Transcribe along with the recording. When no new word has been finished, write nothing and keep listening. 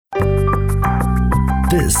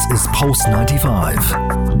This is Pulse 95.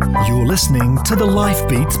 You're listening to the Life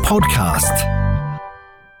Beats podcast.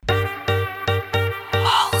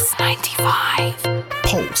 Pulse 95.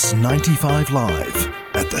 Pulse 95 Live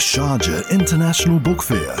at the Sharjah International Book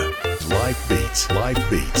Fair. Life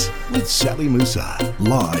Beats with Sally Musa.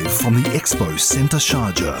 Live from the Expo Centre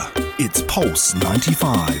Sharjah. It's Pulse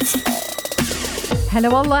 95.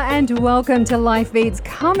 Hello Allah and welcome to Life Beats,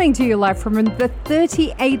 coming to you live from the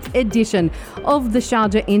 38th edition of the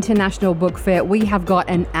Sharjah International Book Fair. We have got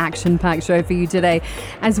an action-packed show for you today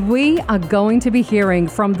as we are going to be hearing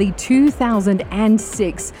from the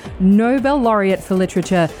 2006 Nobel Laureate for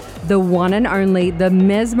Literature, the one and only, the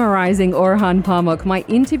mesmerizing Orhan Pamuk. My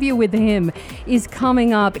interview with him is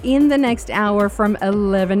coming up in the next hour from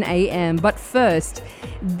 11 a.m. But first,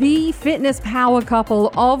 the fitness power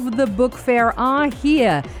couple of the book fair are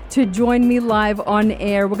here to join me live on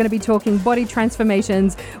air. We're going to be talking body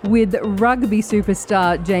transformations with rugby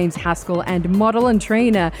superstar James Haskell and model and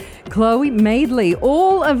trainer Chloe Madeley.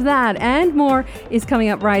 All of that and more is coming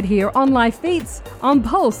up right here on Life Beats on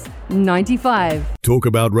Pulse 95. Talk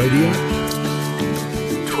about radio?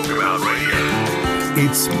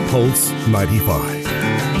 It's Pulse 95.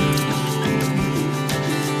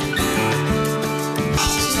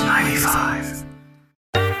 Pulse 95.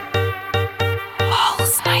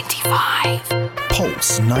 Pulse 95.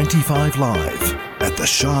 Pulse 95 Live at the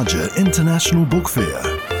Sharjah International Book Fair.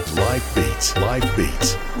 Life Beats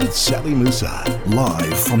with Sally Musa.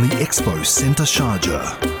 Live from the Expo Centre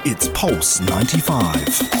Sharjah. It's Pulse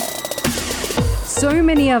 95. So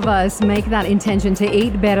many of us make that intention to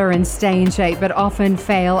eat better and stay in shape, but often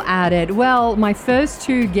fail at it. Well, my first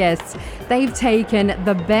two guests, they've taken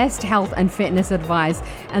the best health and fitness advice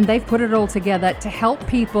and they've put it all together to help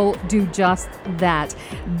people do just that.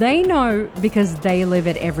 They know because they live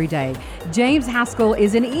it every day. James Haskell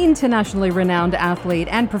is an internationally renowned athlete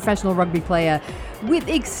and professional rugby player with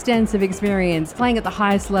extensive experience playing at the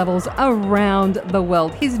highest levels around the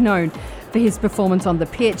world. He's known for his performance on the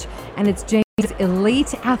pitch, and it's James'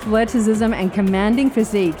 elite athleticism and commanding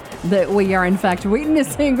physique that we are in fact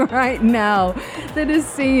witnessing right now that has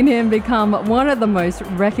seen him become one of the most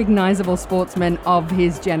recognizable sportsmen of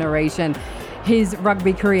his generation. His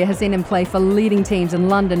rugby career has seen him play for leading teams in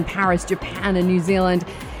London, Paris, Japan and New Zealand.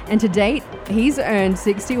 And to date, he's earned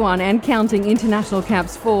 61 and counting international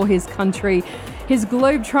caps for his country. His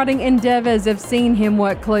globe-trotting endeavors have seen him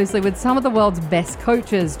work closely with some of the world's best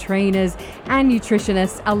coaches, trainers, and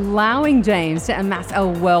nutritionists, allowing James to amass a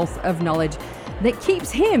wealth of knowledge that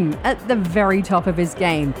keeps him at the very top of his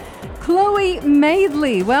game. Chloe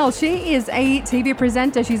Madeley, well, she is a TV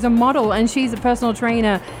presenter, she's a model, and she's a personal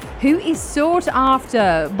trainer who is sought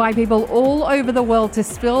after by people all over the world to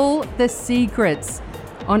spill the secrets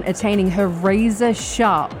on attaining her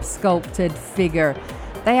razor-sharp sculpted figure.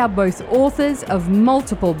 They are both authors of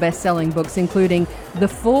multiple best-selling books, including The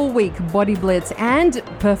 4-Week Body Blitz and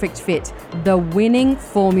Perfect Fit, The Winning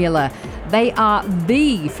Formula. They are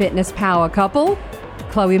the fitness power couple,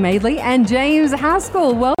 Chloe Madeley and James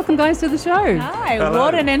Haskell. Welcome, guys, to the show. Hi, Hello.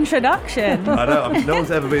 what an introduction. I know, no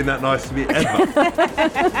one's ever been that nice to me ever.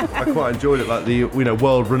 I quite enjoyed it, like the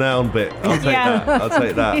world-renowned bit. I'll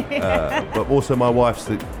take that. But also my wife's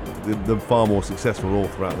the far more successful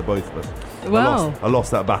author out of the both of us. Wow. I lost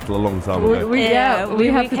that battle a long time ago. We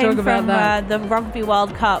have to talk about that. The Rugby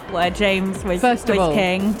World Cup where James was Festival.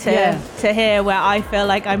 king to here where I feel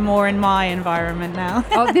like I'm more in my environment now.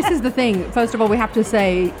 Oh, this is the thing. First of all, we have to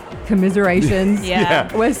say commiserations.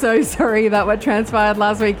 Yeah. We're so sorry about what transpired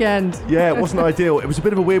last weekend. Yeah, it wasn't ideal. It was a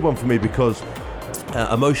bit of a weird one for me because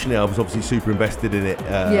emotionally I was obviously super invested in it.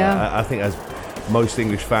 I think as most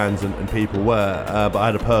English fans and people were, but I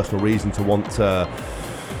had a personal reason to want to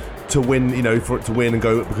win, for it to win and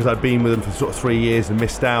go, because I'd been with them for sort of 3 years and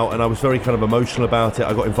missed out, and I was very kind of emotional about it.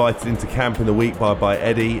 I got invited into camp in the week by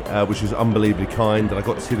Eddie, which was unbelievably kind, and I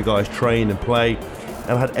got to see the guys train and play,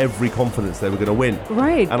 and I had every confidence they were going to win.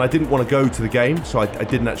 Right. And I didn't want to go to the game, so I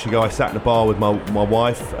didn't actually go. I sat in a bar with my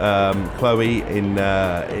wife, Chloe, in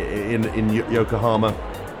Yokohama,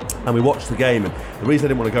 and we watched the game. And the reason I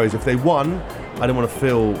didn't want to go is if they won, I didn't want to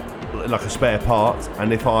feel like a spare part,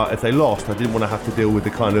 and if they lost, I didn't want to have to deal with the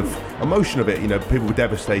kind of emotion of it. People were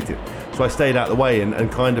devastated, so I stayed out of the way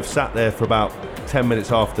and kind of sat there for about 10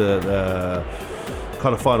 minutes after the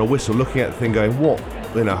kind of final whistle, looking at the thing, going, what?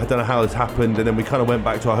 I don't know how this happened. And then we kind of went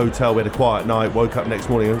back to our hotel. We had a quiet night, woke up next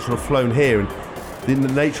morning and sort of flown here. And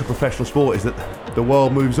the nature of professional sport is that the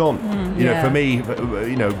world moves on. For me,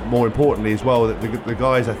 more importantly as well, that the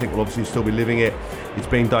guys, I think, will obviously still be living it. It's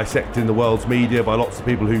being dissected in the world's media by lots of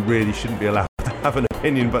people who really shouldn't be allowed to have an opinion.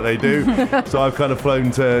 opinion, but they do. So I've kind of flown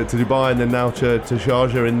to Dubai and then now to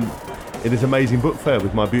Sharjah in this amazing book fair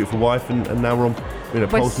with my beautiful wife, and now we're on We're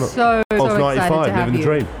Pulse so excited 95, to have living the you.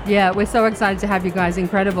 dream. Yeah, we're so excited to have you guys.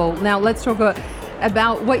 Incredible. Now let's talk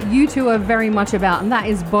about what you two are very much about, and that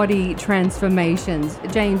is body transformations.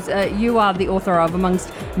 James, you are the author of,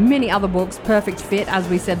 amongst many other books, Perfect Fit, as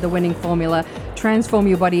we said, The Winning Formula, Transform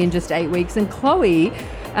Your Body in Just 8 Weeks. And Chloe,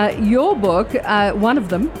 your book, one of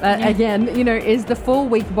them, again, is the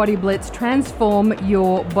 4-week Body Blitz, Transform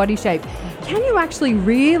Your Body Shape. Can you actually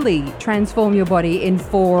really transform your body in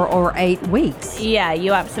 4 or 8 weeks? Yeah,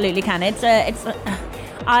 you absolutely can.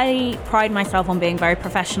 I pride myself on being very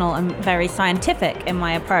professional and very scientific in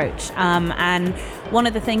my approach. And one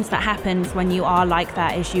of the things that happens when you are like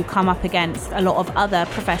that is you come up against a lot of other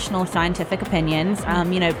professional scientific opinions.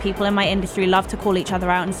 People in my industry love to call each other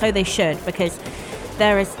out, and so they should, because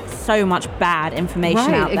there is so much bad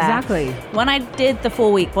information out there. Exactly. When I did the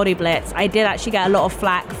 4-week Body Blitz, I did actually get a lot of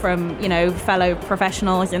flack from, fellow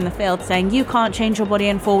professionals in the field saying, you can't change your body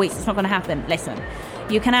in 4 weeks, it's not going to happen. Listen,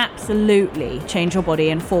 you can absolutely change your body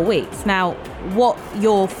in 4 weeks. Now, what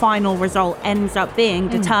your final result ends up being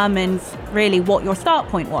determines really what your start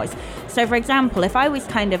point was. So, for example, if I was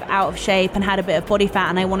kind of out of shape and had a bit of body fat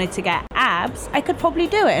and I wanted to get abs, I could probably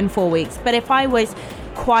do it in 4 weeks. But if I was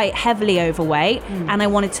quite heavily overweight and I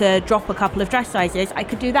wanted to drop a couple of dress sizes, I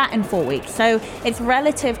could do that in 4 weeks. So it's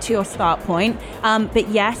relative to your start point. But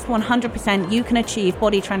yes, 100% you can achieve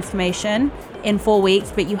body transformation in 4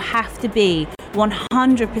 weeks, but you have to be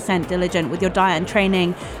 100% diligent with your diet and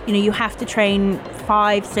training. You have to train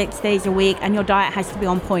 5-6 days a week, and your diet has to be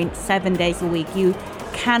on point 7 days a week. You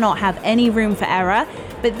cannot have any room for error.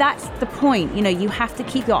 But that's the point. You have to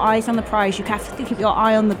keep your eyes on the prize. You have to keep your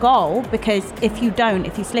eye on the goal, because if you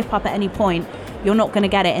slip up at any point, you're not going to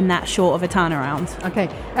get it in that short of a turnaround. Okay.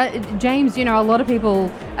 James, a lot of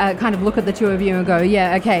people kind of look at the two of you and go,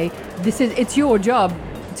 yeah, okay, it's your job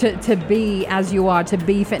to be as you are, to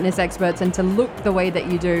be fitness experts and to look the way that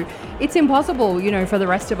you do. It's impossible, for the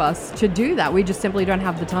rest of us to do that. We just simply don't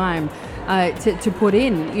have the time to put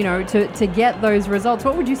in, to get those results.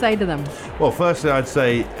 What would you say to them? Well, firstly, I'd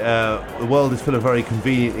say the world is full of very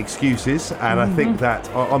convenient excuses, and I think that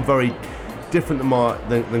I'm very different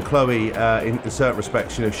than Chloe in certain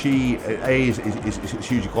respects. She is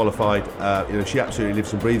hugely qualified. She absolutely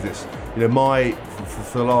lives and breathes this.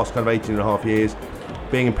 For the last kind of 18 and a half years,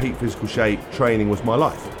 being in peak physical shape, training was my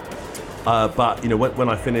life. But when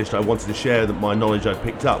I finished, I wanted to share my knowledge I'd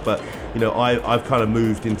picked up. But I've kind of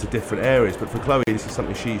moved into different areas. But for Chloe, this is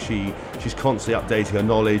something she's constantly updating her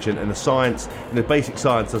knowledge, and the science. The basic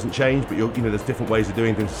science doesn't change, but there's different ways of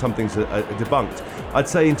doing things. Some things are debunked. I'd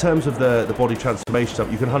say in terms of the body transformation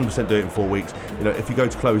stuff, you can 100% do it in 4 weeks. If you go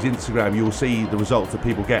to Chloe's Instagram, you will see the results that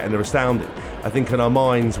people get, and they're astounding. I think in our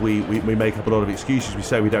minds we make up a lot of excuses. We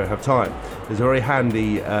say we don't have time. There's a very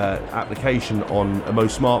handy application on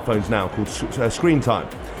most smartphones now called Screen Time.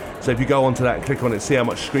 So if you go onto that and click on it, see how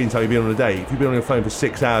much screen time you've been on a day. If you've been on your phone for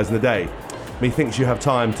 6 hours in a day, methinks you have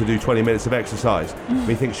time to do 20 minutes of exercise.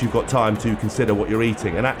 Methinks you've got time to consider what you're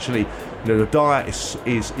eating. And actually, the diet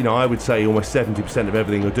is I would say almost 70% of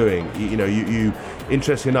everything you're doing. You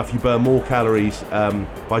interestingly enough, you burn more calories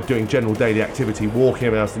by doing general daily activity, walking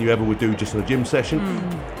around, than you ever would do just in a gym session.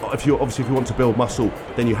 If you want to build muscle,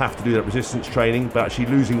 then you have to do that resistance training. But actually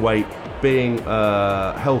losing weight, being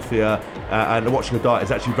healthier, and watching a diet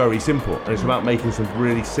is actually very simple. And it's about making some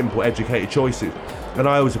really simple, educated choices. And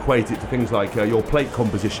I always equate it to things like your plate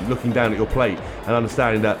composition, looking down at your plate and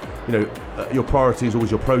understanding that your priority is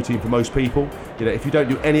always your protein for most people. If you don't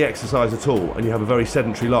do any exercise at all and you have a very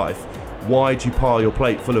sedentary life, why do you pile your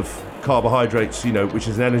plate full of carbohydrates, which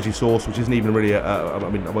is an energy source, which isn't even really I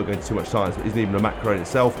won't go into too much science, but isn't even a macro in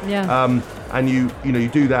itself. Yeah. And you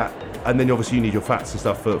do that, and then obviously you need your fats and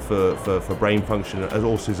stuff for brain function, as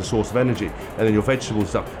also as a source of energy, and then your vegetables and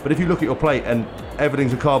stuff. But if you look at your plate and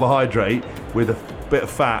everything's a carbohydrate with a bit of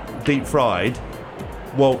fat, deep fried,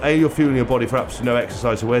 well, you're fueling your body for absolutely no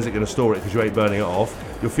exercise, so where's it going to store it because you ain't burning it off?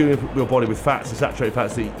 You're fueling your body with fats and saturated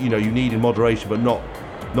fats that you need in moderation, but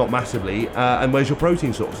not massively. And where's your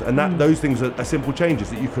protein source? And those things are simple changes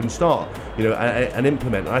that you can start, and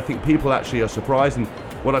implement. And I think people actually are surprised, and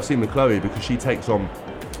what I've seen with Chloe, because she takes on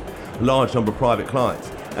a large number of private clients,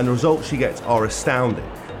 and the results she gets are astounding.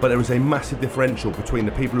 But there is a massive differential between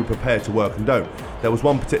the people who are prepared to work and don't. There was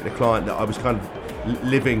one particular client that I was kind of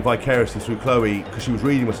living vicariously through Chloe, because she was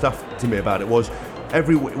reading my stuff to me about it. Was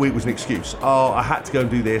every week was an excuse. Oh, I had to go and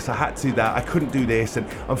do this, I had to do that, I couldn't do this, and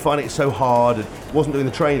I'm finding it so hard, and wasn't doing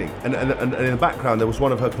the training. And in the background, there was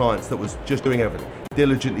one of her clients that was just doing everything.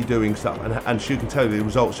 diligently doing stuff, and she can tell you the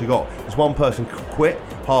results she got. There's one person quit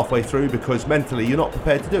halfway through because mentally you're not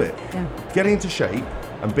prepared to do it. Yeah. Getting into shape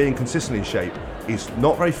and being consistently in shape is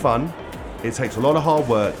not very fun. It takes a lot of hard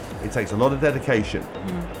work. It takes a lot of dedication.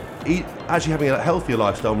 Actually having a healthier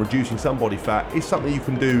lifestyle and reducing some body fat is something you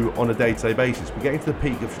can do on a day-to-day basis. But getting to the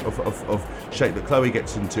peak of shape that Chloe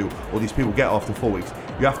gets into, or these people get after 4 weeks,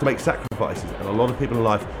 you have to make sacrifices, and a lot of people in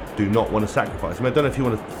life do not want to sacrifice. I don't know if you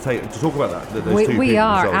want to talk about that. We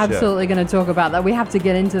are absolutely going to talk about that. We have to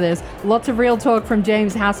get into this. Lots of real talk from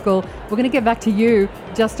James Haskell. We're going to get back to you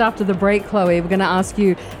just after the break, Chloe. We're going to ask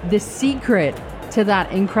you the secret to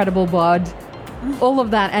that incredible bod. All of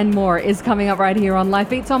that and more is coming up right here on Life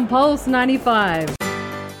Beats on Pulse 95.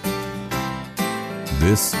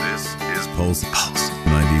 This is Pulse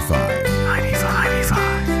 95. 95.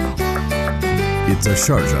 It's a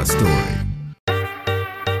Sharjah story.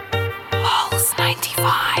 Pulse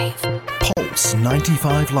 95. Pulse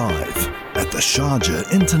 95 Live at the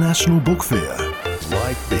Sharjah International Book Fair.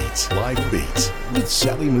 Live Beats with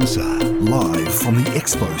Sally Musa. Live from the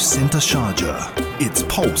Expo Centre Sharjah. It's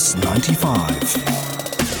Pulse 95.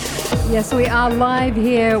 Yes, we are live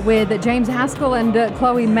here with James Haskell and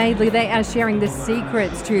Chloe Madeley. They are sharing the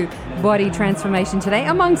secrets to body transformation today,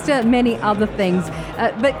 amongst many other things.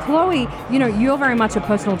 But Chloe, you're very much a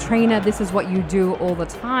personal trainer. This is what you do all the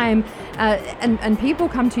time. And people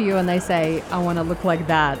come to you and they say, I want to look like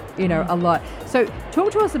that, a lot. So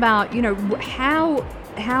talk to us about,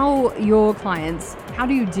 how your clients, how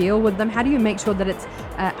do you deal with them? How do you make sure that it's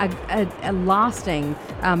a lasting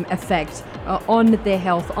effect on their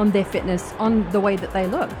health, on their fitness, on the way that they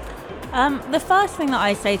look? The first thing that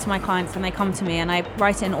I say to my clients when they come to me, and I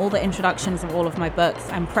write in all the introductions of all of my books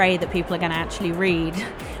and pray that people are going to actually read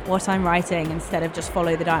what I'm writing instead of just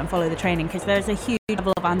follow the diet and follow the training, because there's a huge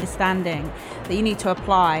level of understanding that you need to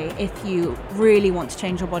apply if you really want to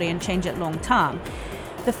change your body and change it long term.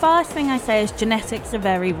 The first thing I say is genetics are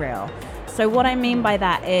very real. So what I mean by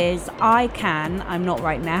that is I'm not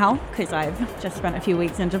right now because I've just spent a few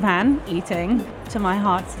weeks in Japan eating to my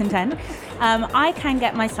heart's content. I can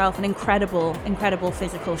get myself an incredible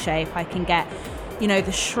physical shape. I can get,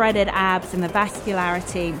 the shredded abs and the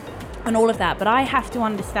vascularity and all of that. But I have to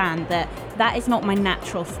understand that that is not my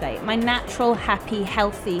natural state. My natural, happy,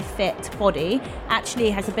 healthy, fit body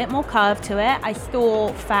actually has a bit more curve to it. I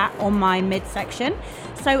store fat on my midsection.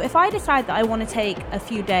 So if I decide that I want to take a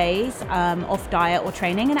few days off diet or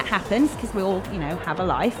training, and it happens because we all, have a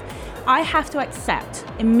life, I have to accept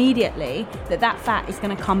immediately that fat is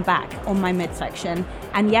going to come back on my midsection.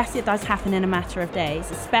 And yes, it does happen in a matter of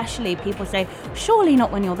days, especially people say, surely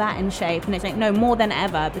not when you're that in shape. And it's like, no, more than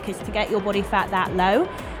ever, because to get your body fat that low,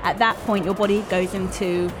 at that point, your body goes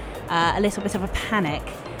into a little bit of a panic.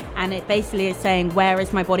 And it basically is saying, where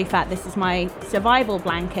is my body fat? This is my survival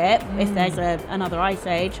blanket. If there's another ice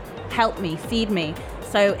age, help me, feed me.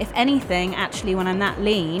 So if anything, actually, when I'm that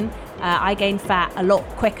lean, I gain fat a lot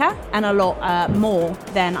quicker and a lot more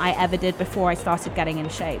than I ever did before I started getting in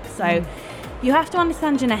shape. So you have to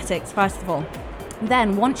understand genetics, first of all.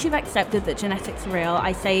 Then once you've accepted that genetics are real,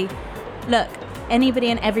 I say, look,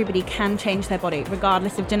 anybody and everybody can change their body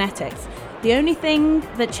regardless of genetics. The only thing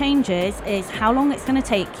that changes is how long it's going to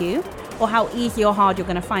take you or how easy or hard you're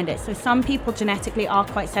going to find it. So some people genetically are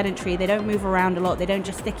quite sedentary. They don't move around a lot. They don't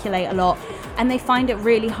gesticulate a lot. And they find it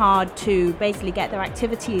really hard to basically get their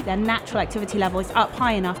activity, their natural activity levels up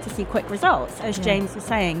high enough to see quick results, as James was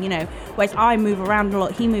saying, whereas I move around a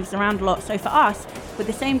lot, he moves around a lot. So for us, with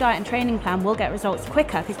the same diet and training plan, we'll get results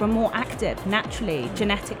quicker because we're more active naturally,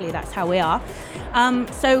 genetically, that's how we are.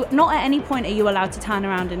 So not at any point are you allowed to turn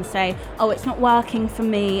around and say, oh, it's not working for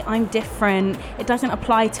me, I'm different, it doesn't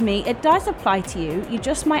apply to me. It does apply to you. You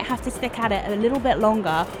just might have to stick at it a little bit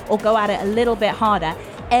longer or go at it a little bit harder.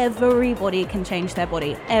 Everybody can change their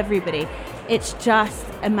body, everybody. It's just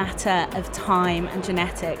a matter of time and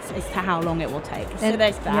genetics as to how long it will take. So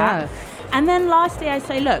there's that. Yeah. And then lastly, I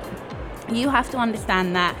say, look, you have to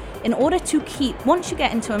understand that in order to once you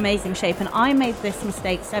get into amazing shape, and I made this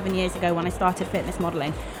mistake 7 years ago when I started fitness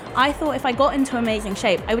modeling, I thought if I got into amazing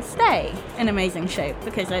shape, I would stay in amazing shape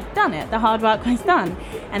because I'd done it. The hard work was done.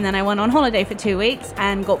 And then I went on holiday for 2 weeks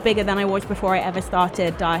and got bigger than I was before I ever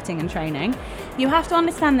started dieting and training. You have to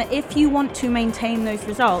understand that if you want to maintain those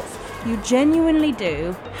results, you genuinely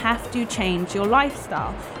do have to change your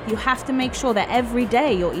lifestyle. You have to make sure that every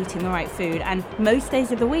day you're eating the right food, and most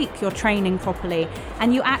days of the week you're training properly,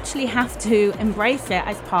 and you actually have to embrace it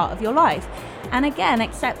as part of your life. And again,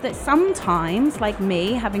 accept that sometimes, like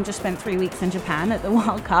me, having just spent 3 weeks in Japan at the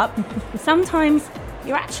World Cup, sometimes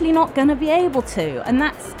you're actually not going to be able to, and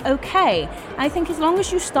that's okay. I think as long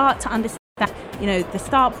as you start to understand that, the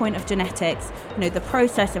start point of genetics, the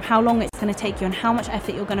process of how long it's going to take you and how much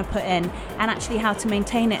effort you're going to put in, and actually how to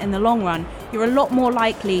maintain it in the long run, you're a lot more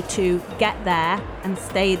likely to get there and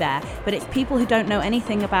stay there. But it's people who don't know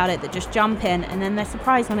anything about it that just jump in, and then they're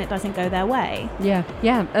surprised when it doesn't go their way. Yeah.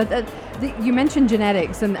 You mentioned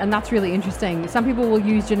genetics, and that's really interesting. Some people will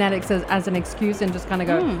use genetics as an excuse and just kind of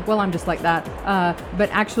go, well, I'm just like that. But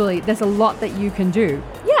actually, there's a lot that you can do.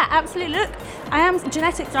 Yeah, absolutely. Look,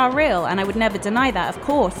 genetics are real, and I would never deny that, of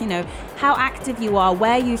course. How active you are,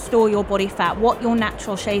 where you store your body fat, what your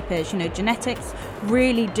natural shape is. Genetics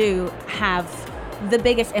really do have the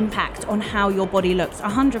biggest impact on how your body looks.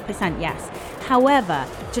 100% yes. However,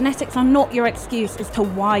 genetics are not your excuse as to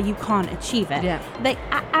why you can't achieve it. Yeah. They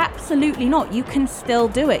absolutely not. You can still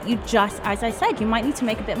do it. You just, as I said, you might need to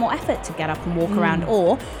make a bit more effort to get up and walk around,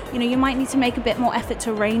 or you might need to make a bit more effort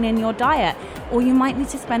to rein in your diet, or you might need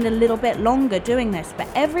to spend a little bit longer doing this. But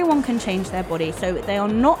everyone can change their body, so they are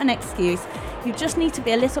not an excuse. You just need to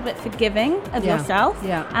be a little bit forgiving of yourself.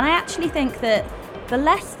 Yeah. And I actually think that the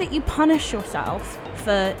less that you punish yourself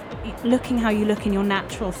for looking how you look in your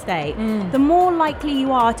natural state, the more likely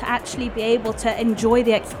you are to actually be able to enjoy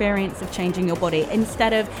the experience of changing your body,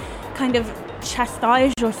 instead of kind of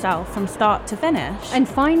chastise yourself from start to finish. And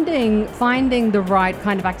finding the right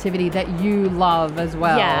kind of activity that you love as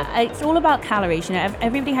well. Yeah, it's all about calories.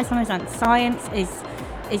 Everybody has something like science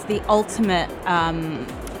is the ultimate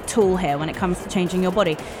tool here when it comes to changing your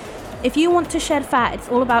body. If you want to shed fat, it's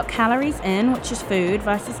all about calories in, which is food,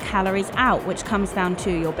 versus calories out, which comes down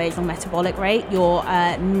to your basal metabolic rate, your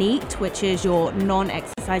NEAT, which is your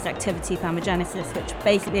non-exercise activity thermogenesis, which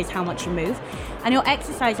basically is how much you move, and your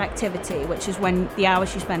exercise activity, which is the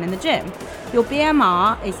hours you spend in the gym. Your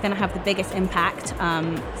BMR is going to have the biggest impact,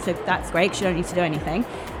 so that's great because you don't need to do anything.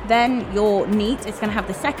 Then your NEAT is going to have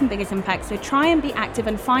the second biggest impact, so try and be active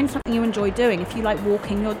and find something you enjoy doing. If you like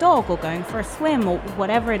walking your dog or going for a swim or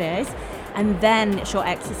whatever it is, and then it's your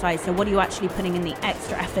exercise. So what are you actually putting in the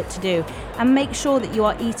extra effort to do? And make sure that you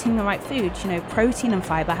are eating the right food. Protein and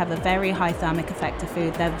fiber have a very high thermic effect of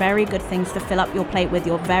food. They're very good things to fill up your plate with.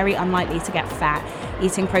 You're very unlikely to get fat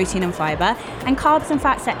eating protein and fiber. And carbs and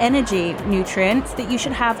fats are energy nutrients that you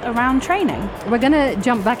should have around training. We're going to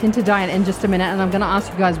jump back into diet in just a minute, and I'm going to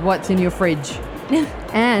ask you guys what's in your fridge.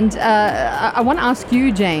 And I want to ask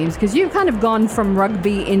you, James, because you've kind of gone from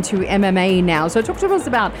rugby into MMA now. So talk to us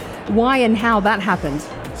about why and how that happened.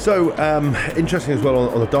 So interesting as well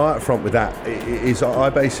on the diet front with that is I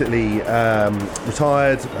basically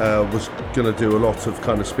retired, was going to do a lot of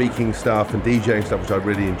kind of speaking stuff and DJing stuff, which I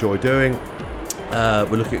really enjoy doing.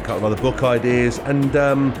 We're looking at a couple of other book ideas, and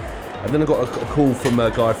then I got a call from a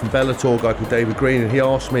guy from Bellator, a guy called David Green, and he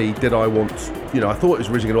asked me, did I want, I thought he was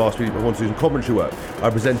originally going to ask me if I wanted to do some commentary work. I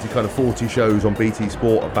presented kind of 40 shows on BT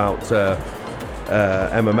Sport about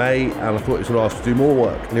MMA, and I thought he was going to ask to do more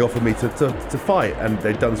work, and he offered me to fight, and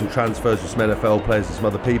they'd done some transfers with some NFL players and some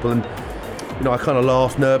other people, and I kind of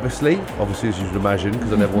laughed nervously, obviously, as you should imagine,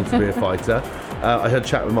 because I never wanted to be a fighter. I had a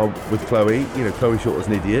chat with Chloe. Chloe thought I was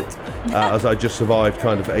an idiot, as I just survived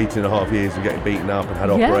kind of 18.5 years of getting beaten up and had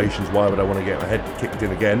operations. Why would I want to get my head kicked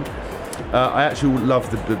in again? I actually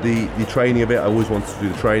loved the training of it. I always wanted to do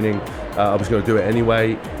the training. I was going to do it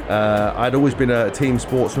anyway. I'd always been a team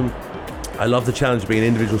sportsman. I love the challenge of being an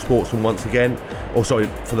individual sportsman once again, or sorry,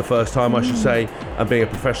 for the first time I should say, and being a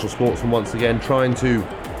professional sportsman once again, trying to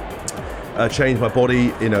change my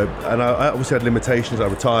body, and I obviously had limitations. I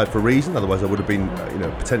retired for a reason, otherwise I would have been,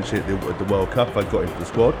 potentially at the World Cup if I'd got into the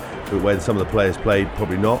squad, where some of the players played,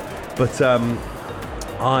 probably not. But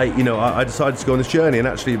I decided to go on this journey, and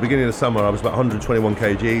actually at the beginning of the summer I was about 121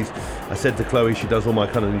 kgs. I said to Chloe, she does all my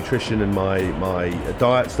kind of nutrition and my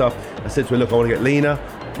diet stuff, I said to her, look, I want to get leaner.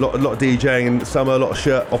 A lot of DJing in the summer, a lot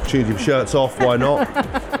of opportunity for shirts off, why not?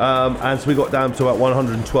 And so we got down to about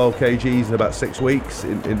 112 kgs in about 6 weeks,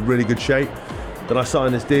 in really good shape. Then I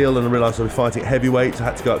signed this deal and I realised I was fighting at heavyweights. I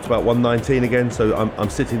had to go up to about 119 again, so I'm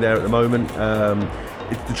sitting there at the moment.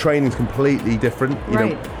 The training's completely different.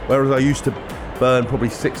 Whereas I used to burn probably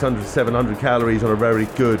 600 to 700 calories on a very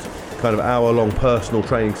good kind of hour-long personal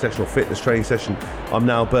training session or fitness training session, I'm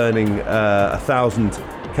now burning 1,000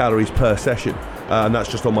 calories per session. And that's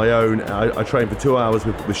just on my own. I train for 2 hours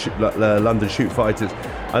with London shoot fighters.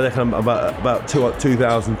 I reckon I'm about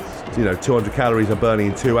 2,000, 200 calories I'm burning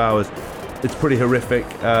in 2 hours. It's pretty horrific.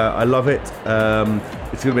 I love it.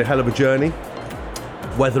 It's going to be a hell of a journey.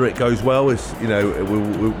 Whether it goes well is, it will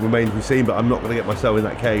remain to be seen. But I'm not going to get myself in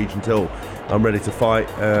that cage until I'm ready to fight.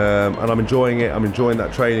 And I'm enjoying it. I'm enjoying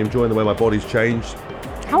that training. Enjoying the way my body's changed.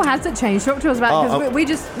 How has it changed? Talk to us about it, because we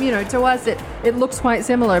just, to us it looks quite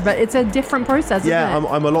similar, but it's a different process, isn't it?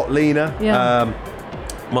 I'm a lot leaner. Yeah.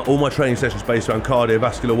 All my training sessions based around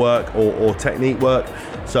cardiovascular work or technique work.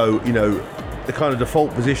 So, the kind of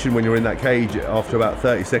default position when you're in that cage after about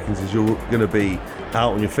 30 seconds is you're going to be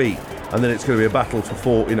out on your feet, and then it's going to be a battle for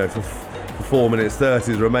 4 minutes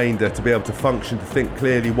 30 the remainder to be able to function, to think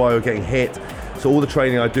clearly while you're getting hit. So all the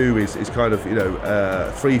training I do is kind of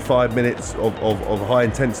 3-5 minutes of high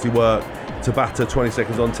intensity work, Tabata 20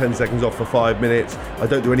 seconds on, 10 seconds off for 5 minutes. I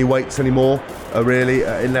don't do any weights anymore, really,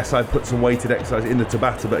 unless I put some weighted exercise in the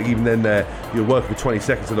Tabata, but even then you're working for 20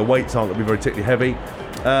 seconds, so the weights aren't going to be very particularly heavy.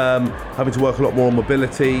 Having to work a lot more on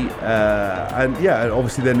mobility, and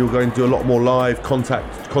obviously then you're going to do a lot more live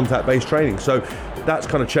contact-based training. So that's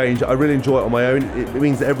kind of changed. I really enjoy it on my own. It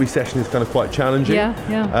means that every session is kind of quite challenging.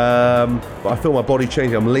 But I feel my body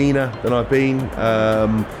changing. I'm leaner than I've been.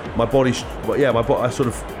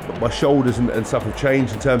 My shoulders and stuff have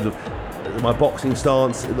changed in terms of my boxing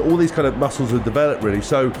stance. All these kind of muscles have developed really.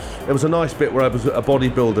 So there was a nice bit where I was a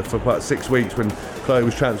bodybuilder for about 6 weeks when Chloe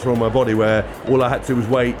was transforming my body, where all I had to do was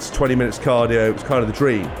weights, 20 minutes cardio. It was kind of the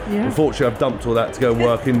dream. Yeah. Unfortunately, I've dumped all that to go and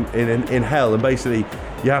work in hell, and basically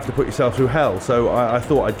you have to put yourself through hell. So I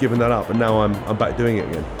thought I'd given that up, and now I'm back doing it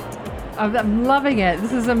again. I'm loving it.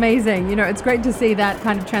 This is amazing. It's great to see that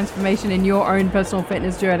kind of transformation in your own personal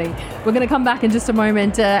fitness journey. We're going to come back in just a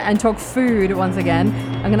moment and talk food once again.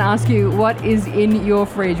 I'm going to ask you, what is in your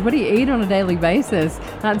fridge? What do you eat on a daily basis?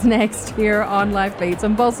 That's next here on Live Beats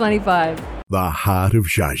on Pulse 95. The heart of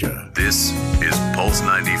Sharjah. This is Pulse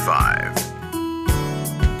 95.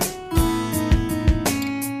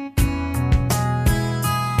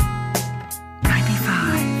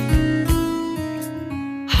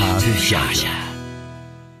 Heart of Sharjah.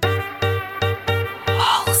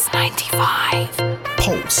 Pulse 95.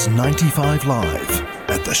 Pulse 95 Live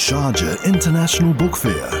at the Sharjah International Book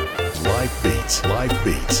Fair. Live Beats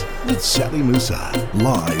with Sally Musa.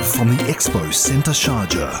 Live from the Expo Centre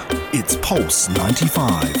Sharjah. It's Pulse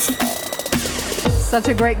 95. Such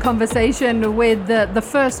a great conversation with the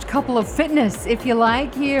first couple of fitness, if you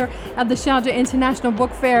like, here at the Sharjah International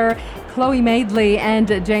Book Fair. Chloe Madeley and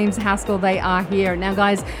James Haskell, they are here. Now,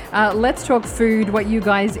 guys, let's talk food, what you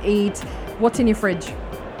guys eat. What's in your fridge?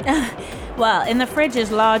 Well, in the fridge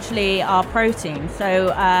is largely our protein.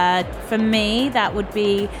 So for me, that would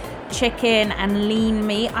be chicken and lean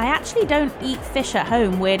meat. I actually don't eat fish at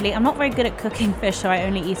home, weirdly. I'm not very good at cooking fish, so I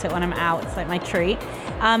only eat it when I'm out. It's like my treat.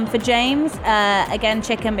 For James, again,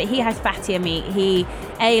 chicken, but he has fattier meat. He,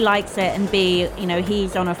 A, likes it, and B,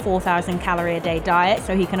 he's on a 4,000 calorie a day diet,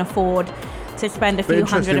 so he can afford to spend a few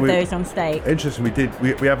hundred of those on steak. Interesting,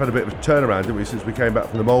 we have had a bit of a turnaround, didn't we, since we came back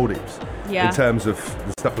from the Maldives, in terms of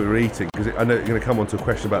the stuff we were eating, because I know you're going to come on to a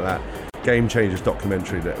question about that Game Changers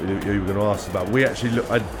documentary that you were going to ask about. We actually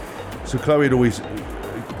so Chloe had always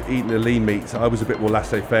eaten the lean meats. I was a bit more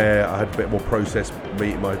laissez-faire. I had a bit more processed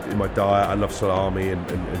meat in my diet. I love salami and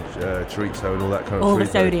chorizo and all that kind of all the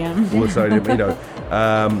sodium. All the sodium,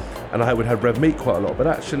 and I would have red meat quite a lot. But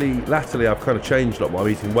actually, latterly, I've kind of changed a lot more. I'm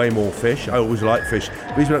eating way more fish. I always like fish.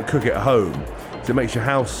 The reason I don't cook it at home is it makes your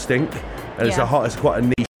house stink, and it's quite a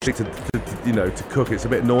niche thing to cook. It's a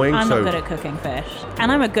bit annoying. I'm not good at cooking fish,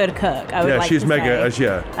 and I'm a good cook. I would like she's to mega.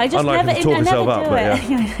 say. I just unlike never to talk herself never up,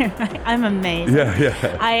 do but it. I'm amazing.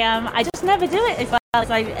 Yeah. I just never do it as well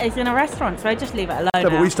as in a restaurant, so I just leave it alone. No,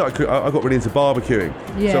 but we started. I got really into barbecuing.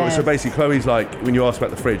 Yes. So basically, Chloe's like, when you ask about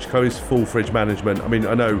the fridge, Chloe's full fridge management. I mean,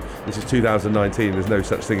 I know this is 2019. There's no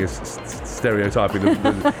such thing as stereotyping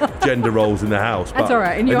the gender roles in the house. That's all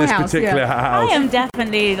right. In your this house, particular house, I am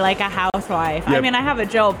definitely like a housewife. Yeah. I mean, I have a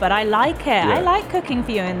job, but I like it. Yeah. I like cooking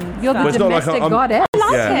for you and You're the stuff. domestic goddess. I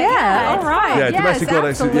like it. Yeah, All right. Yeah, domestic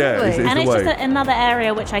goddess. absolutely. It's And the it's way. just another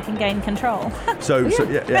area which I can gain control. So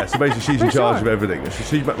basically she's in For charge sure. of everything.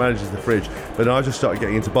 She manages the fridge. But then I just started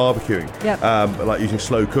getting into barbecuing. Yep. Like using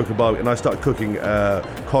slow cooker barbecue, and I started cooking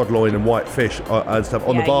cod loin and white fish and stuff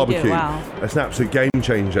on the Yeah, you do, barbecue. wow. It's an absolute game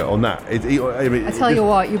changer on that. I tell you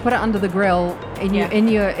what, you put it under the grill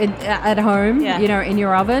at home, Yeah. in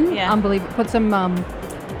your oven. Yeah. Unbelievable. Put some.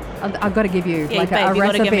 I've got to give you Yeah, like babe, a you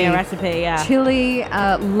recipe. gotta give me a recipe, yeah. Chili,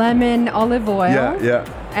 lemon, olive oil. Yeah.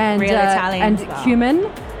 And Real Italian and style.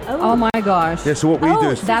 cumin. Oh my gosh. Yeah, so what we do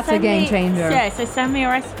is That's a game changer. Yeah, so send me a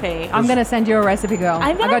recipe. I'm going to send you a recipe, girl.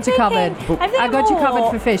 I'm I got you covered. I've done I got you more.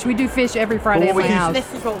 covered for fish. We do fish every Friday at what my we house.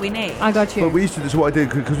 This is what we need. I got you. But we used to do, so what I did,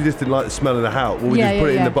 because we just didn't like the smell of the house, we just put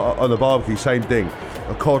it in on the barbecue, same thing.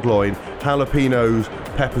 A cod loin, jalapenos,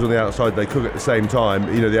 peppers on the outside, they cook at the same time,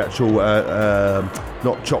 the actual,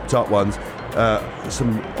 not chopped up ones.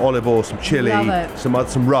 some olive oil, some chili, Love it.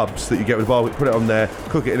 some rubs that you get with barbecue. Put it on there,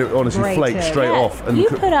 cook it, and it honestly Great flakes tip. straight Yeah, off. And you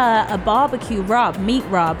put a barbecue meat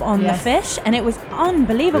rub on Yes. the fish, and it was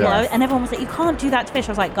unbelievable. Yes. And everyone was like, "You can't do that to fish."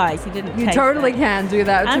 I was like, "Guys, you didn't." You taste totally it. can do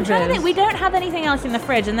that I'm to trying to fish. think. We don't have anything else in the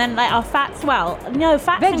fridge, and then like our fats. Well, no,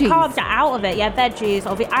 fats Veggies. and carbs are out of it. Yeah, veggies.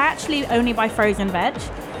 I actually only buy frozen veg.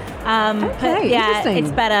 But Okay, yeah, interesting.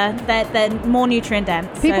 it's better. They're more nutrient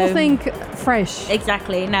dense. People so- think fresh.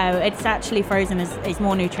 Exactly. No, it's actually frozen is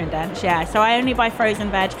more nutrient dense. Yeah. So I only buy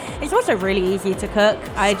frozen veg. It's also really easy to cook.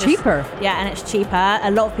 Cheaper. Yeah, and it's cheaper.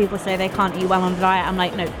 A lot of people say they can't eat well on a diet. I'm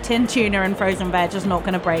like, no, tin tuna and frozen veg is not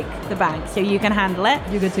going to break the bank. So you can handle it.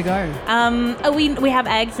 You're good to go. We have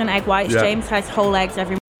eggs and egg whites. Yeah. James has whole eggs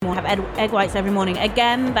every morning. Have egg whites every morning.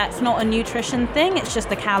 Again, that's not a nutrition thing. It's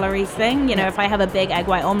just a calories thing. You know, if I have a big egg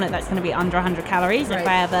white omelette, that's going to be under 100 calories. Right. If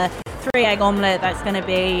I have a 3-egg omelette, that's going to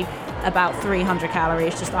be about 300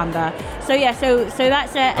 calories, just under. So yeah, so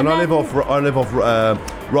that's it. And I then- live off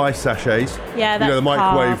rice sachets. Yeah, you know, that's the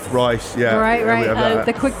microwave carbs. rice. Yeah, Right. we have that.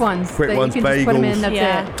 The quick ones. Quick that ones, you can just put them bagels. in, that's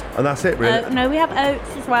Yeah. it. And that's it, really. No, we have oats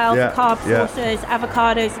as well, Yeah, for carb yeah. sources,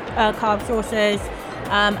 avocados, carb sources,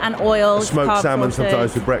 and oils. Smoked carb salmon sources.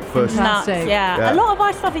 sometimes for breakfast. Nuts, Fantastic. yeah. Yeah. A lot of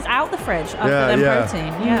our stuff is out the fridge other than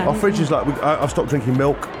protein. Yeah. Our fridge is like I've stopped drinking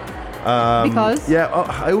milk. Because? Yeah,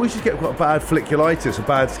 I always just get quite a bad folliculitis, a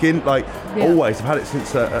bad skin. Like Yeah. always, I've had it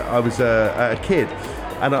since I was a kid,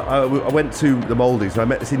 and I went to the Maldives and I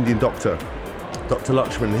met this Indian doctor, Dr.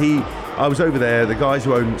 Lakshman. I was over there. The guys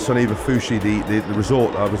who own Soniva Fushi, the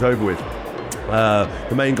resort I was over with.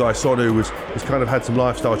 The main guy, Sonu, was kind of had some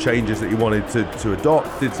lifestyle changes that he wanted to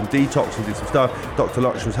adopt, did some detoxing, did some stuff. Dr.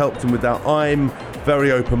 Lakshman's helped him with that. I'm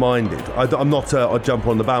very open-minded. I'm not a jump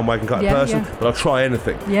on the bandwagon kind of Yeah, person, yeah. but I'll try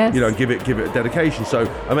anything. Yes. You know, and give it a dedication. So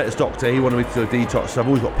I met this doctor. He wanted me to do a detox. So I've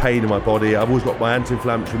always got pain in my body. I've always got my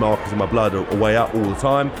anti-inflammatory markers in my blood are way up all the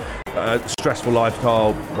time. Stressful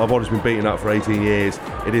lifestyle. My body's been beaten up for 18 years.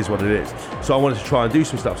 It is what it is. So I wanted to try and do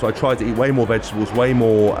some stuff. So I tried to eat way more vegetables, way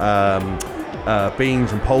more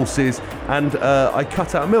beans and pulses, and I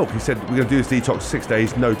cut out milk. He said, we're going to do this detox 6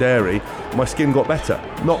 days, no dairy. My skin got better.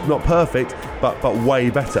 Not perfect, but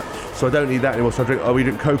way better. So I don't need that anymore. So we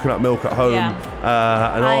drink coconut milk at home, and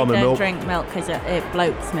I almond don't milk. drink milk because it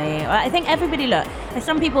bloats me. I think everybody, look, there's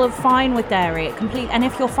some people are fine with dairy, and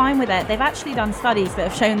if you're fine with it, they've actually done studies that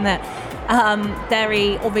have shown that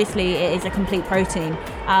dairy, obviously, it is a complete protein,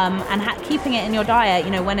 and keeping it in your diet,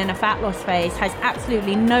 you know, when in a fat loss phase, has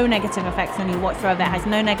absolutely no negative effects on you whatsoever. It has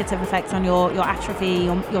no negative effects on your atrophy,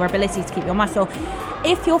 your ability to keep your muscle.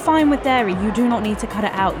 If you're fine with dairy, you do not need to cut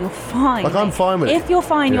it out. You're fine. Like, I'm fine with it. If you're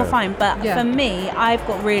fine, you're Yeah. fine. But Yeah. for me, I've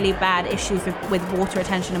got really bad issues with water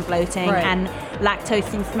retention and bloating, Right. and lactose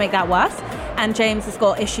seems to make that worse. And James has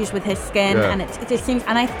got issues with his skin, Yeah. and it just seems.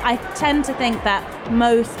 And I tend to think that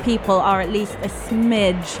most people are at least a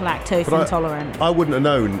smidge lactose But intolerant. I wouldn't have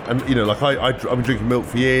known, and you know, like I've been drinking milk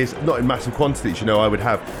for years, not in massive quantities. You know, I would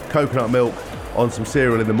have coconut milk on some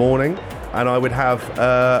cereal in the morning, and I would have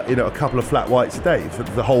a couple of flat whites a day. For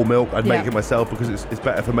the whole milk, I'd make Yeah. it myself because it's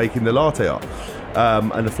better for making the latte art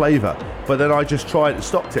and the flavour. But then I just tried and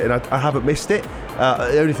stopped it, and I haven't missed it.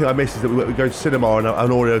 The only thing I miss is that we go to cinema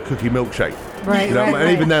and order a cookie milkshake. Right, You know, right, and right.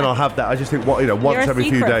 even then I'll have that. I just think, once a every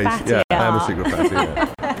few secret days. fatty, Yeah, I am a yeah. secret fatty. Yeah.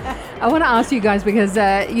 I want to ask you guys because,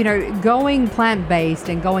 going plant-based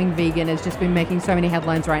and going vegan has just been making so many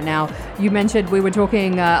headlines right now. You mentioned, we were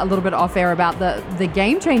talking a little bit off air about the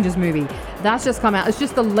Game Changers movie. That's just come out. It's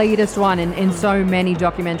just the latest one in so many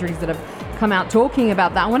documentaries that have come out talking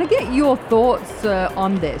about that. I want to get your thoughts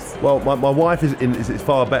on this. Well, my wife is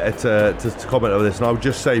far better to comment on this, and I would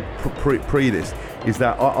just say pre this is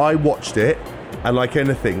that I watched it, and like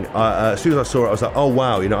anything, as soon as I saw it, I was like, oh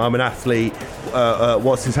wow, you know, I'm an athlete.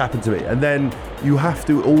 What's this happened to me? And then you have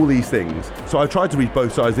to all these things. So I tried to read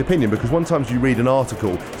both sides of the opinion, because one time you read an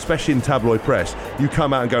article, especially in tabloid press, you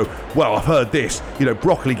come out and go, well, I've heard this, you know,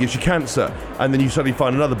 broccoli gives you cancer, and then you suddenly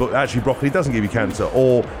find another book, actually broccoli doesn't give you cancer,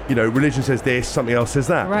 or, you know, religion says this, something else says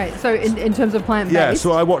that. Right. So in terms of plant-based. Yeah,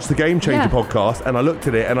 so I watched the Game Changer Yeah. podcast, and I looked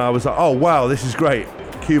at it and I was like, oh wow, this is great.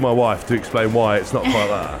 Cue my wife to explain why it's not quite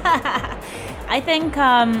that. I think,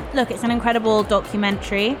 look, it's an incredible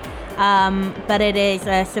documentary, but it is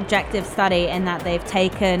a subjective study in that they've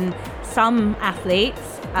taken some athletes,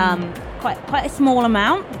 quite a small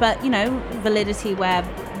amount, but, you know, validity where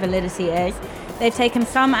validity is. They've taken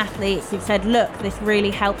some athletes who've said, look, this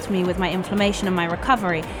really helped me with my inflammation and my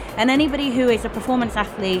recovery. And anybody who is a performance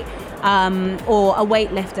athlete or a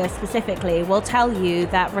weightlifter specifically, will tell you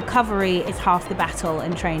that recovery is half the battle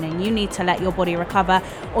in training. You need to let your body recover,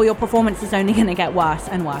 or your performance is only going to get worse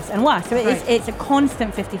and worse and worse. So it's a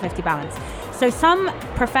constant 50-50 balance. So some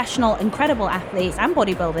professional, incredible athletes and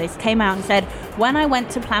bodybuilders came out and said, when I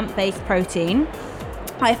went to plant-based protein,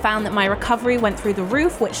 I found that my recovery went through the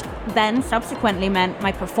roof, which then subsequently meant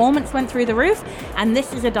my performance went through the roof. And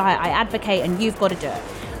this is a diet I advocate, and you've got to do it.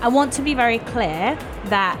 I want to be very clear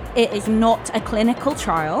that it is not a clinical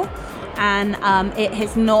trial, and it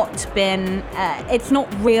has not been, it's not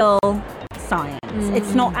real science.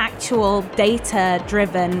 It's not actual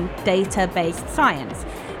data-driven, data-based science.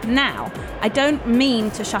 Now, I don't mean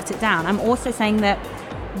to shut it down. I'm also saying that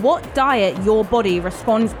what diet your body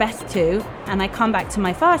responds best to, and I come back to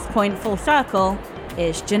my first point full circle,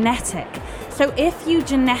 is genetic. So if you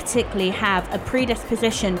genetically have a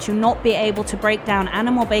predisposition to not be able to break down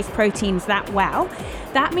animal-based proteins that well,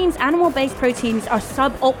 that means animal-based proteins are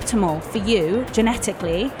suboptimal for you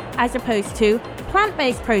genetically, as opposed to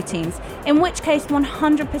plant-based proteins, in which case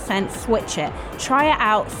 100% switch it. Try it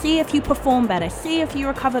out, see if you perform better, see if you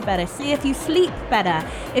recover better, see if you sleep better,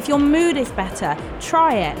 if your mood is better,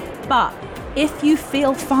 try it. But if you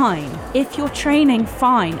feel fine, if you're training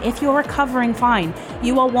fine, if you're recovering fine,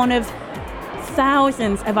 you are one of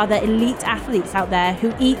thousands of other elite athletes out there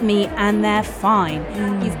who eat meat and they're fine.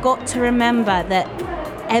 You've got to remember that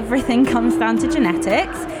everything comes down to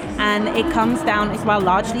genetics, and it comes down as well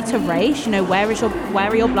largely to race. You know, where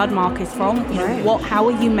are your blood markers from? You know, how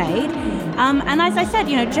are you made? And as I said,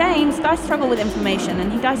 you know, James does struggle with inflammation,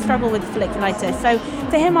 and he does struggle with folliculitis. So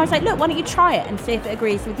for him, I was like, look, why don't you try it and see if it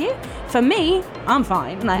agrees with you? For me, I'm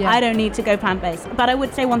fine. Like, I don't need to go plant-based. But I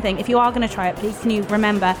would say one thing: if you are going to try it, please can you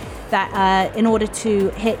remember that in order to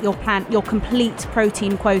hit your complete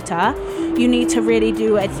protein quota, you need to really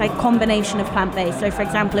do it's like combination of plant-based. So for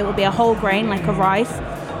example, it would be a whole grain like a rice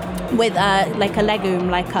with like a legume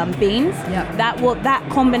like beans. That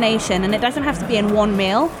combination, and it doesn't have to be in one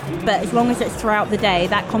meal, but as long as it's throughout the day,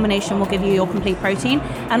 that combination will give you your complete protein.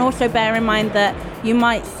 And also bear in mind that you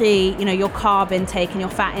might see, you know, your carb intake and your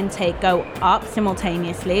fat intake go up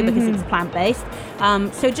simultaneously because it's plant-based.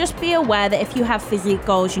 So just be aware that if you have physique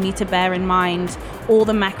goals, you need to bear in mind all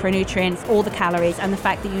the macronutrients, all the calories, and the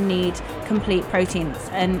fact that you need complete proteins.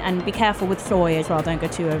 And be careful with soy as well. Don't go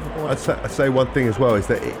too overboard. I'd say one thing as well is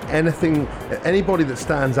that anybody that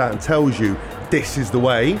stands out and tells you this is the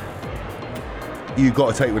way, you've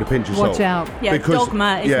got to take it with a pinch of salt. Watch out. Yeah, because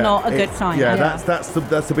dogma is not a good sign. That's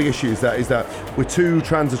the big issue. Is that we're too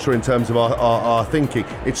transitory in terms of our thinking.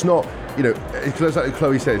 It's not, you know, like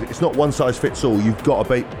Chloe says, it's not one size fits all. You've got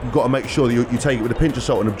to make sure that you take it with a pinch of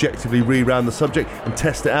salt and objectively read-round the subject and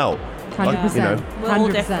test it out. 100%. You know.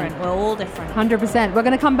 We're all different. 100%. We're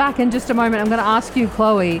going to come back in just a moment. I'm going to ask you,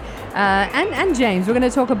 Chloe, and James, we're going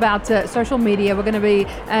to talk about social media. We're going to be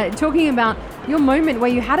talking about your moment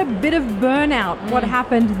where you had a bit of burnout. What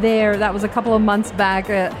happened there? That was a couple of months back.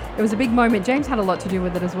 It was a big moment. James had a lot to do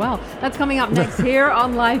with it as well. That's coming up next here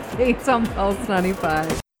on Live Feeds on Pulse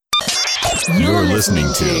 95. You're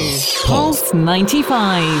listening to Pulse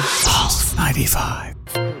 95. Pulse 95.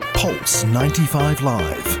 Pulse 95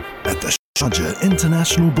 Live at the Sharjah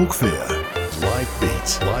International Book Fair.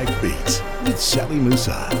 Live Beats with Sally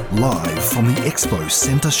Musa. Live from the Expo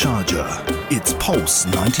Centre Sharjah. It's Pulse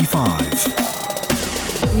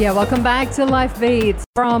 95. Yeah, welcome back to Life Beats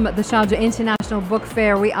from the Sharjah International Book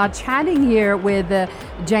Fair. We are chatting here with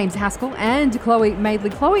James Haskell and Chloe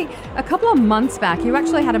Madeley. Chloe, a couple of months back, you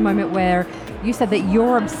actually had a moment where you said that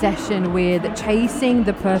your obsession with chasing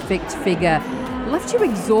the perfect figure left you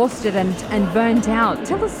exhausted and burnt out.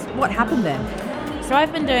 Tell us what happened then. So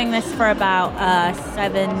I've been doing this for about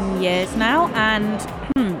 7 years now, and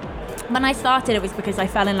when I started, it was because I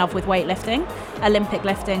fell in love with weightlifting, Olympic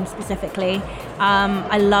lifting specifically.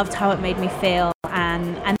 I loved how it made me feel,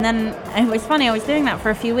 and then it was funny, I was doing that for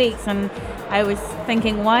a few weeks, and I was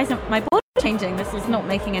thinking, why isn't my body changing? This is not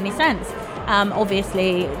making any sense.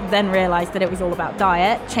 Obviously, then realized that it was all about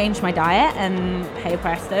diet, changed my diet, and hey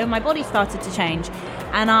presto, my body started to change.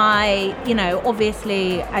 And I, you know,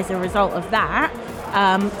 obviously as a result of that,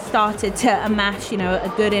 started to amass, you know, a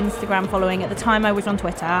good Instagram following. At the time I was on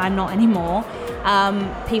Twitter, I'm not anymore.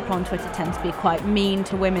 People on Twitter tend to be quite mean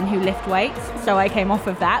to women who lift weights, so I came off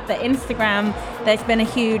of that. But Instagram, there's been a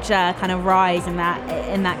huge kind of rise in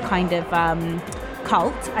that kind of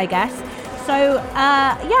cult, I guess. So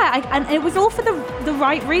and it was all for the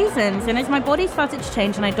right reasons. And as my body started to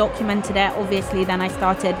change and I documented it, obviously then I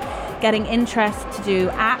started getting interest to do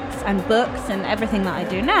apps and books and everything that I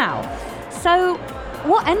do now. So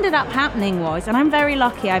what ended up happening was, and I'm very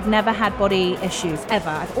lucky, I've never had body issues ever.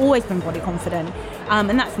 I've always been body confident.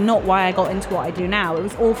 And that's not why I got into what I do now. It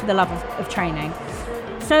was all for the love of training.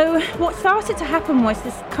 So what started to happen was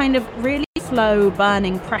this kind of really slow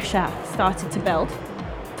burning pressure started to build.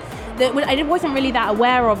 That I wasn't really that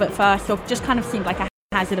aware of at first, or just kind of seemed like a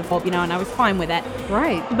hazard of job, and I was fine with it.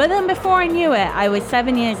 Right. But then before I knew it, I was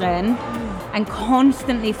 7 years in and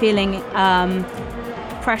constantly feeling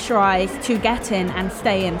pressurized to get in and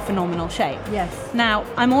stay in phenomenal shape. Yes. Now,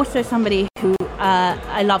 I'm also somebody who,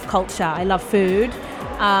 I love culture, I love food,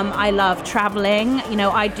 I love traveling.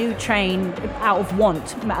 I do train out of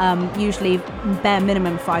want, usually bare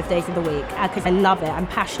minimum 5 days of the week, because I love it, I'm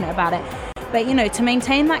passionate about it. But, to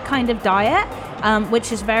maintain that kind of diet,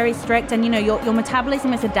 which is very strict, and, your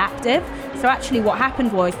metabolism is adaptive. So actually what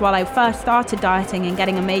happened was, while I first started dieting and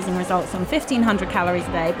getting amazing results on 1,500 calories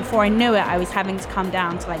a day, before I knew it, I was having to come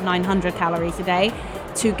down to like 900 calories a day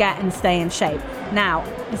to get and stay in shape. Now,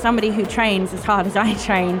 as somebody who trains as hard as I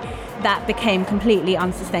train, that became completely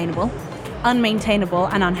unsustainable,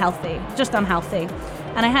 unmaintainable, and unhealthy, just unhealthy.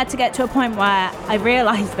 And I had to get to a point where I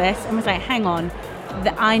realized this and was like, hang on,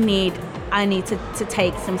 that I need to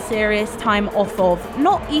take some serious time off of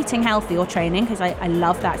not eating healthy or training, because I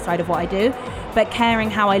love that side of what I do, but caring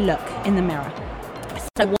how I look in the mirror.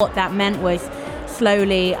 So what that meant was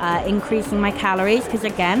slowly increasing my calories, because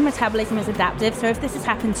again, metabolism is adaptive. So if this has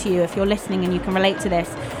happened to you, if you're listening and you can relate to this,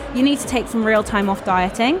 you need to take some real time off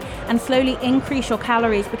dieting and slowly increase your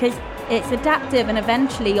calories, because it's adaptive, and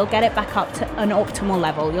eventually you'll get it back up to an optimal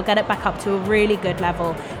level. You'll get it back up to a really good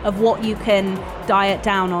level of what you can diet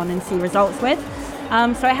down on and see results with.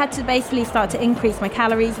 So I had to basically start to increase my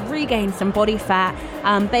calories, regain some body fat,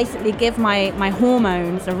 basically give my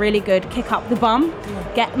hormones a really good kick up the bum,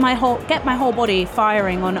 get my whole body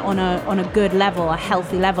firing on a good level, a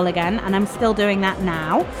healthy level again. And I'm still doing that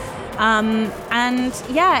now. And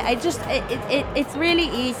yeah, it's really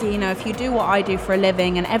easy, if you do what I do for a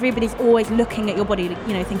living, and everybody's always looking at your body,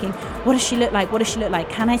 thinking, what does she look like? What does she look like?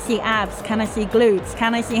 Can I see abs? Can I see glutes?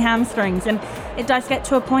 Can I see hamstrings? And it does get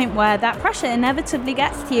to a point where that pressure inevitably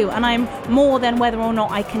gets to you, and I'm more than whether or not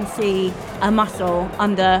I can see a muscle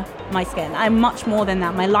under my skin. I'm much more than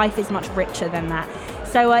that. My life is much richer than that.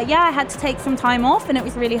 So I had to take some time off, and it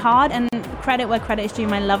was really hard. And credit where credit is due,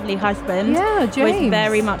 my lovely husband was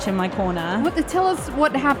very much in my corner. Tell us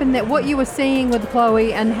what happened, what you were seeing with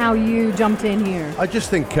Chloe and how you jumped in here. I just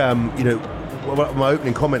think, my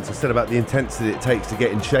opening comments I said about the intensity it takes to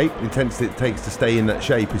get in shape, the intensity it takes to stay in that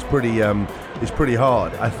shape is pretty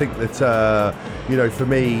hard. I think that, for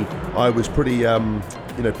me, I was pretty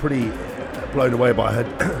blown away by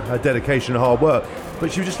her dedication and hard work.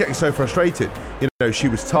 But she was just getting so frustrated. She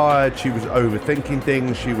was tired, she was overthinking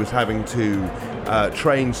things, she was having to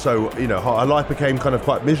train so, hard. Her life became kind of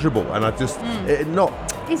quite miserable, and I just,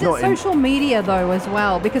 Is it social media though as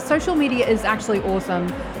well? Because social media is actually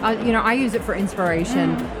awesome. I use it for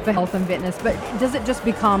inspiration, for health and fitness, but does it just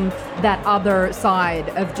become that other side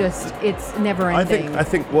of just, it's never ending? I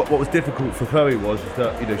think what was difficult for Chloe was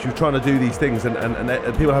that, she was trying to do these things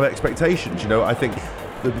and people have expectations, I think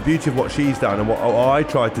the beauty of what she's done and what I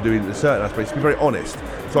tried to do in a certain aspect is to be very honest.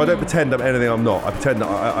 So I don't pretend I'm anything I'm not. I pretend that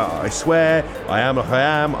I swear, I am like I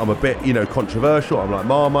am, I'm a bit, controversial, I'm like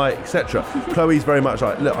Marmite, etc. Chloe's very much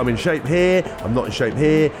like, look, I'm in shape here, I'm not in shape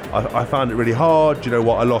here, I found it really hard, you know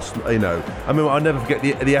what, I lost, I mean, I'll never forget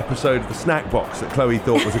the episode of the snack box that Chloe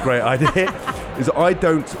thought was a great idea. Is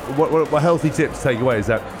what my healthy tip to take away is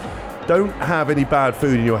that don't have any bad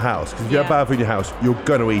food in your house, because if you have bad food in your house, you're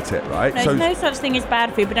gonna eat it, right? No, there's no such thing as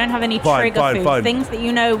bad food, but don't have any trigger food. Things that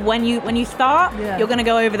when you start, you're gonna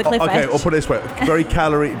go over the cliff edge. Okay, I'll put it this way: very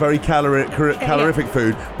calorific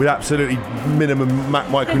food with absolutely minimum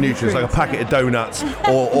micronutrients, like a packet of donuts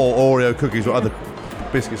or Oreo cookies or other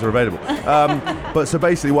biscuits are available. But so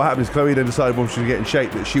basically, what happened is Chloe then decided when she was getting in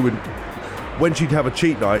shape that she would. When she'd have a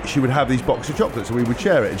cheat night, she would have these boxes of chocolates and we would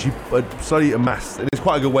share it, and she would slowly amass. And it's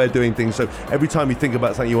quite a good way of doing things. So every time you think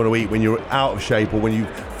about something you want to eat when you're out of shape or when you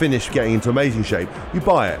finish getting into amazing shape, you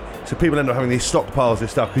buy it. So people end up having these stockpiles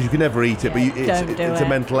of stuff because you can never eat it, but it's a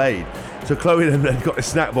mental aid. So Chloe then got a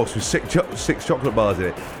snack box with six chocolate bars in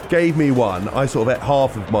it. Gave me one. I sort of ate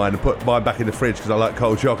half of mine and put mine back in the fridge because I like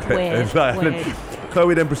cold chocolate. Weird.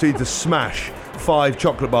 Chloe then proceeded to smash 5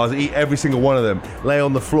 chocolate bars, eat every single one of them, lay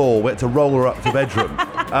on the floor, we had to roll her up to bedroom.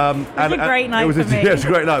 It was a great night for me. Yeah, it was a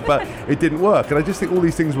great night, but it didn't work. And I just think all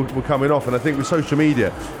these things were coming off. And I think with social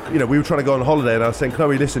media, we were trying to go on holiday and I was saying,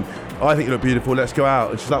 Chloe, listen, I think you look beautiful, let's go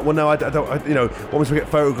out. And she's like, well, no, I don't, want me to get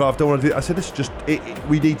photographed, don't want to do that. I said, this is just,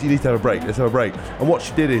 you need to have a break, let's have a break. And what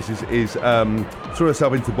she did is threw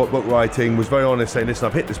herself into book writing, was very honest, saying, listen,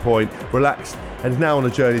 I've hit this point, relaxed, and is now on a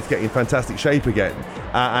journey to getting in fantastic shape again.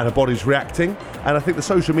 And her body's reacting. And I think the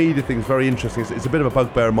social media thing is very interesting. It's a bit of a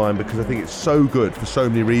bugbear of mine because I think it's so good for so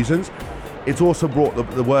many reasons. It's also brought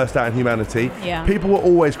the worst out in humanity. Yeah. People were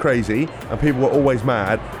always crazy and people were always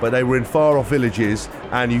mad, but they were in far off villages,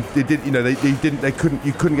 and you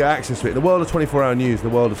couldn't get access to it. In the world of 24-hour news, in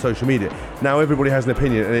the world of social media, now everybody has an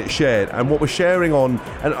opinion and it's shared. And what we're sharing on,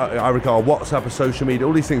 and I regard WhatsApp as social media,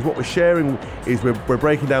 all these things. What we're sharing is we're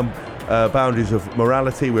breaking down boundaries of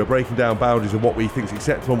morality. We're breaking down boundaries of what we think is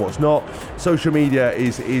acceptable and what's not. Social media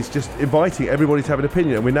is just inviting everybody to have an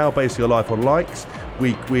opinion, and we're now basing our life on likes.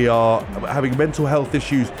 We are having mental health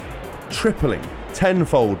issues tripling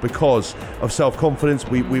tenfold because of self-confidence.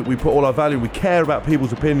 We put all our value, we care about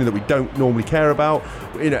people's opinion that we don't normally care about.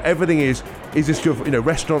 Everything is this good for,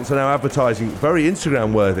 restaurants are now advertising very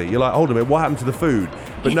Instagram worthy. You're like, hold on a minute, what happened to the food?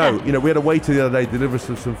 But no, we had a waiter the other day deliver us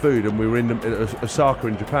some food, and we were in Osaka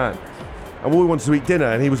in Japan, and all we wanted to eat dinner,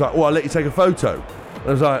 and he was like, oh, I'll let you take a photo. And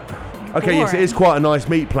I was like, okay, yes, it is quite a nice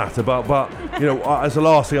meat platter, but as the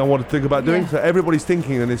last thing I want to think about doing. So everybody's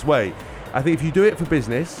thinking in this way. I think if you do it for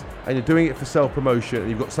business and you're doing it for self-promotion and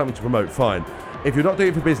you've got something to promote, fine. If you're not doing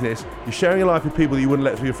it for business, you're sharing your life with people that you wouldn't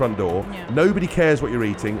let through your front door. Yeah. Nobody cares what you're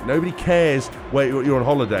eating. Nobody cares where you're on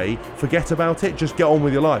holiday. Forget about it. Just get on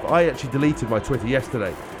with your life. I actually deleted my Twitter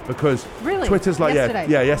yesterday because Twitter's like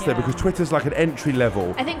yesterday because Twitter's like an entry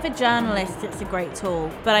level. I think for journalists it's a great tool,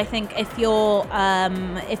 but I think if you're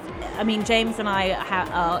James and I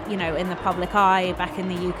are in the public eye back in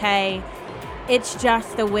the UK. It's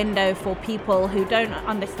just a window for people who don't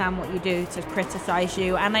understand what you do to criticize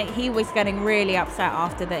you. And he was getting really upset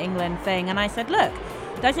after the England thing. And I said, look,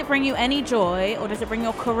 does it bring you any joy, or does it bring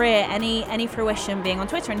your career any fruition being on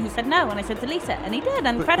Twitter? And he said no. And I said, delete it. And he did.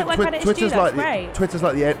 And credit where credit is due. That's great. Twitter's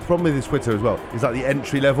like the problem with this Twitter as well. It's like the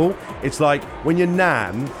entry level. It's like when your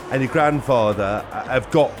nan and your grandfather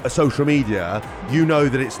have got a social media, you know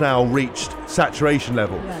that it's now reached saturation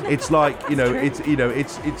level. Yeah. It's like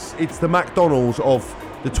it's the McDonald's of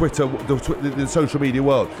the Twitter, the social media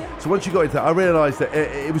world. So once you got into that, I realised that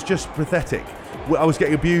it was just pathetic. I was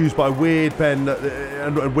getting abused by weird men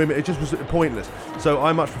and women. It just was pointless. So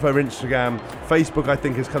I much prefer Instagram. Facebook, I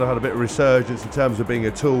think, has kind of had a bit of resurgence in terms of being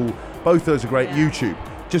a tool. Both of those are great. Yeah. YouTube.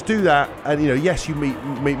 Just do that, and yes, you meet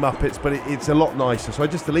Muppets, but it's a lot nicer. So I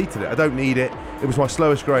just deleted it. I don't need it. It was my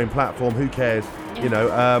slowest growing platform. Who cares?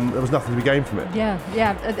 Yeah. There was nothing to be gained from it. Yeah.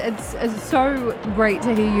 It's so great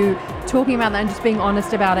to hear you talking about that and just being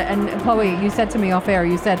honest about it. And Chloe, you said to me off air,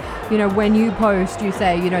 you said, when you post, you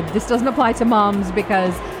say, this doesn't apply to mums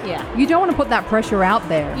because you don't want to put that pressure out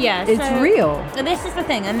there. Yeah, it's real. And this is the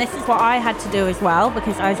thing, and this is what I had to do as well,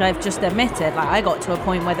 because as I've just admitted, I got to a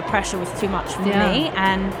point where the pressure was too much for me,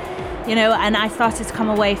 and I started to come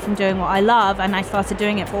away from doing what I love, and I started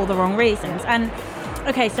doing it for all the wrong reasons. And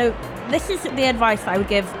okay, so this is the advice that I would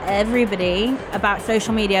give everybody about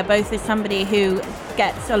social media, both as somebody who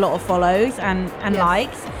gets a lot of follows and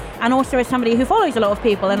likes, and also as somebody who follows a lot of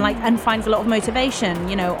people and finds a lot of motivation,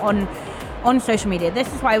 on social media. This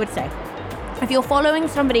is what I would say. If you're following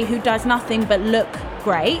somebody who does nothing but look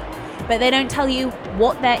great, but they don't tell you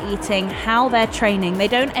what they're eating, how they're training, they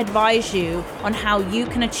don't advise you on how you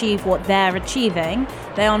can achieve what they're achieving,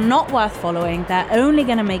 they are not worth following. They're only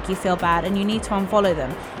going to make you feel bad, and you need to unfollow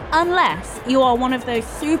them. Unless you are one of those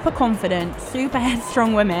super confident, super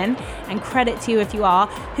headstrong women, and credit to you if you are,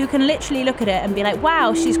 who can literally look at it and be like,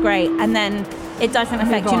 wow, she's great, and then it doesn't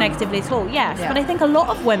affect you negatively at all. Yes, but I think a lot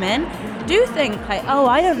of women do think oh,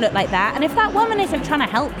 I don't look like that. And if that woman isn't trying to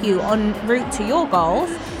help you en route to your goals,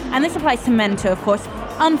 and this applies to men too, of course,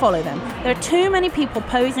 unfollow them. There are too many people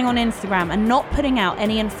posing on Instagram and not putting out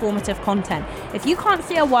any informative content. If you can't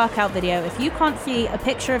see a workout video, if you can't see a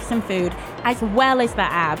picture of some food, as well as the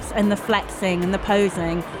abs and the flexing and the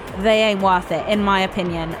posing, they ain't worth it, in my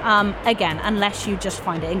opinion. Again, unless you just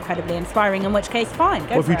find it incredibly inspiring, in which case, fine, go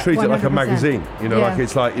for it. Well, if you treat it like a magazine, like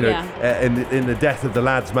it's like, in the death of the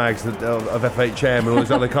lads mags of FHM and all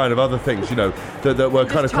these other kind of other things, that were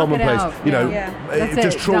kind of commonplace,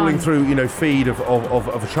 just trawling through, feed of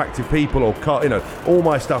attractive people or all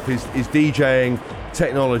my stuff is DJing,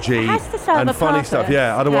 technology and funny stuff.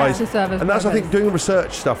 Yeah, otherwise, and that's, I think, doing the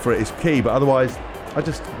research stuff for it is key, but otherwise I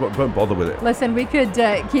just won't bother with it. Listen, we could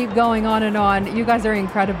keep going on and on. You guys are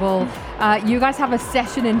incredible. You guys have a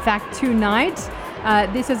session, in fact, tonight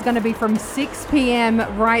This is going to be from 6 p.m.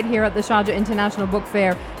 right here at the Sharjah International Book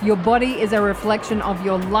Fair. Your body is a reflection of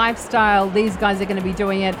your lifestyle. These guys are going to be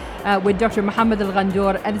doing it with Dr. Mohammed Al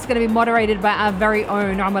Ghandour, and it's going to be moderated by our very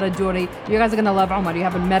own Omar Adouri. You guys are going to love Omar. You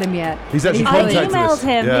haven't met him yet. He's actually I contacted emailed us.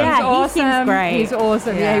 him. Yeah. Yeah, He's awesome. he seems great. He's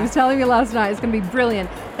awesome. Yeah, he was telling me last night. It's going to be brilliant.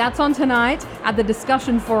 That's on tonight at the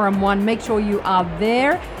Discussion Forum 1. Make sure you are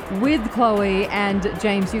there with Chloe and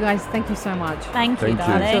James. You guys, thank you so much. Thank you, Thank you.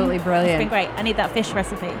 darling. Absolutely brilliant. It's been great. I need that fish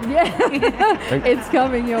recipe. Yeah, it's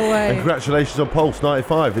coming your And way. congratulations on Pulse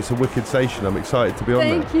 95. It's a wicked station. I'm excited to be on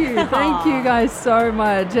there. Thank you guys so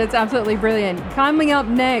much. It's absolutely brilliant. Coming up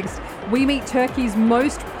next, we meet Turkey's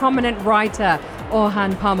most prominent writer,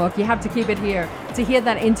 Orhan Pamuk. You have to keep it here to hear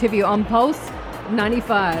that interview on Pulse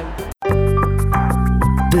 95.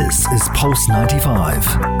 This is Pulse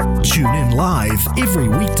 95. Tune in live every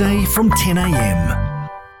weekday from 10 a.m.